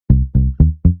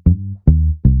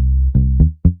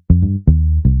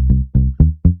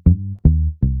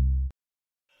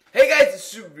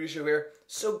Super Review Show here.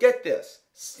 So get this: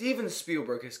 Steven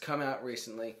Spielberg has come out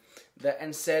recently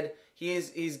and said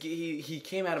he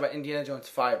came out about Indiana Jones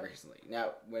 5 recently.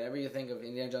 Now, whenever you think of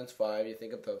Indiana Jones 5, you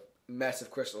think of the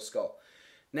massive crystal skull.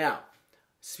 Now,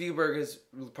 Spielberg has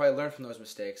probably learned from those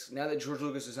mistakes. Now that George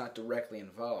Lucas is not directly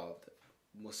involved,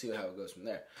 we'll see how it goes from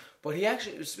there. But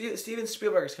Steven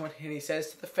Spielberg is coming and he says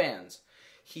to the fans,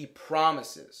 he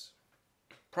promises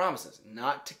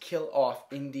not to kill off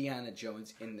Indiana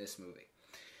Jones in this movie.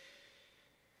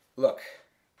 Look,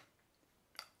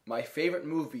 my favorite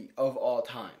movie of all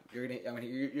time, you're gonna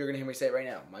hear me say it right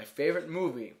now. My favorite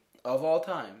movie of all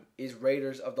time is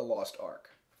Raiders of the Lost Ark.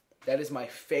 That is my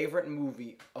favorite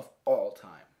movie of all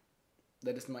time.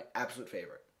 That is my absolute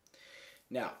favorite.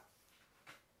 Now,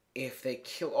 if they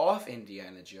kill off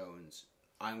Indiana Jones,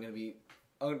 two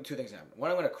things happen.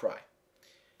 One, I'm going to cry.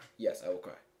 Yes, I will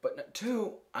cry. But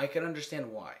two, I can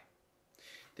understand why.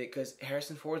 Because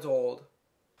Harrison Ford's old.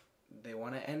 They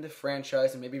want to end the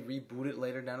franchise and maybe reboot it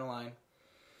later down the line.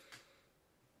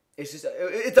 It's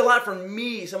a lot for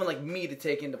me, someone like me, to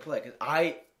take into play.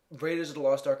 Because Raiders of the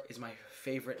Lost Ark is my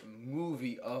favorite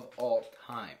movie of all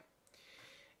time.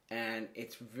 And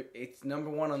it's number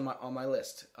one on my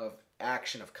list of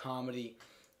action, of comedy,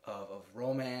 of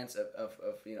romance, of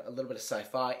a little bit of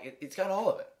sci-fi. It's got all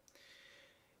of it.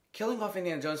 Killing off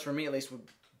Indiana Jones, for me at least, would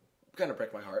kind of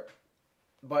break my heart.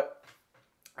 But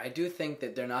I do think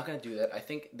that they're not going to do that. I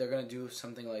think they're going to do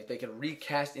something like they could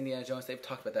recast Indiana Jones. They've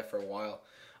talked about that for a while.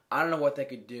 I don't know what they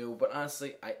could do, but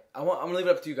honestly, I'm going to leave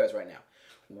it up to you guys right now.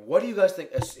 What do you guys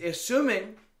think?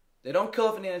 Assuming they don't kill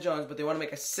off Indiana Jones, but they want to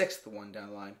make a sixth one down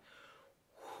the line,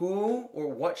 who or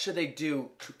what should they do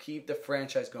to keep the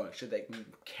franchise going? Should they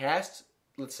cast,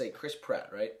 let's say, Chris Pratt,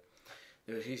 right?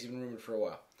 He's been rumored for a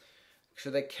while.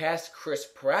 Should they cast Chris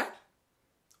Pratt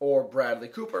or Bradley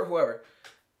Cooper, whoever,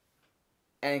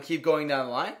 and keep going down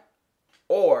the line?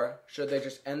 Or should they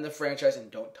just end the franchise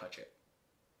and don't touch it?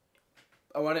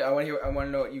 I want to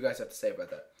know what you guys have to say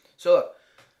about that. So look,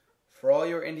 for all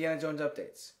your Indiana Jones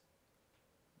updates,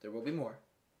 there will be more.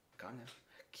 Calm down.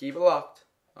 Keep it locked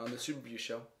on the Super Review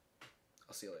Show.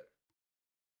 I'll see you later.